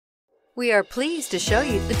We are pleased to show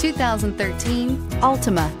you the 2013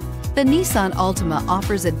 Altima. The Nissan Altima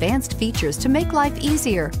offers advanced features to make life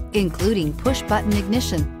easier, including push-button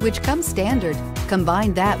ignition, which comes standard.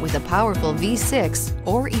 Combine that with a powerful V6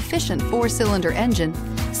 or efficient 4-cylinder engine,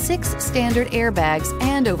 6 standard airbags,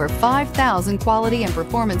 and over 5,000 quality and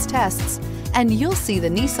performance tests, and you'll see the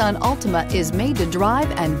Nissan Altima is made to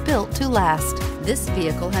drive and built to last. This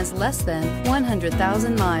vehicle has less than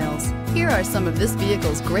 100,000 miles. Here are some of this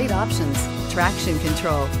vehicle's great options: traction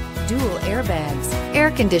control, dual airbags,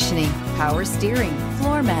 air conditioning, power steering,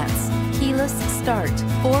 floor mats, keyless start,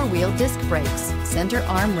 4-wheel disc brakes, center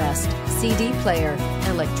armrest, CD player,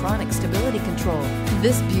 electronic stability control.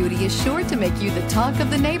 This beauty is sure to make you the talk of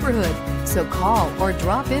the neighborhood. So call or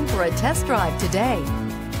drop in for a test drive today.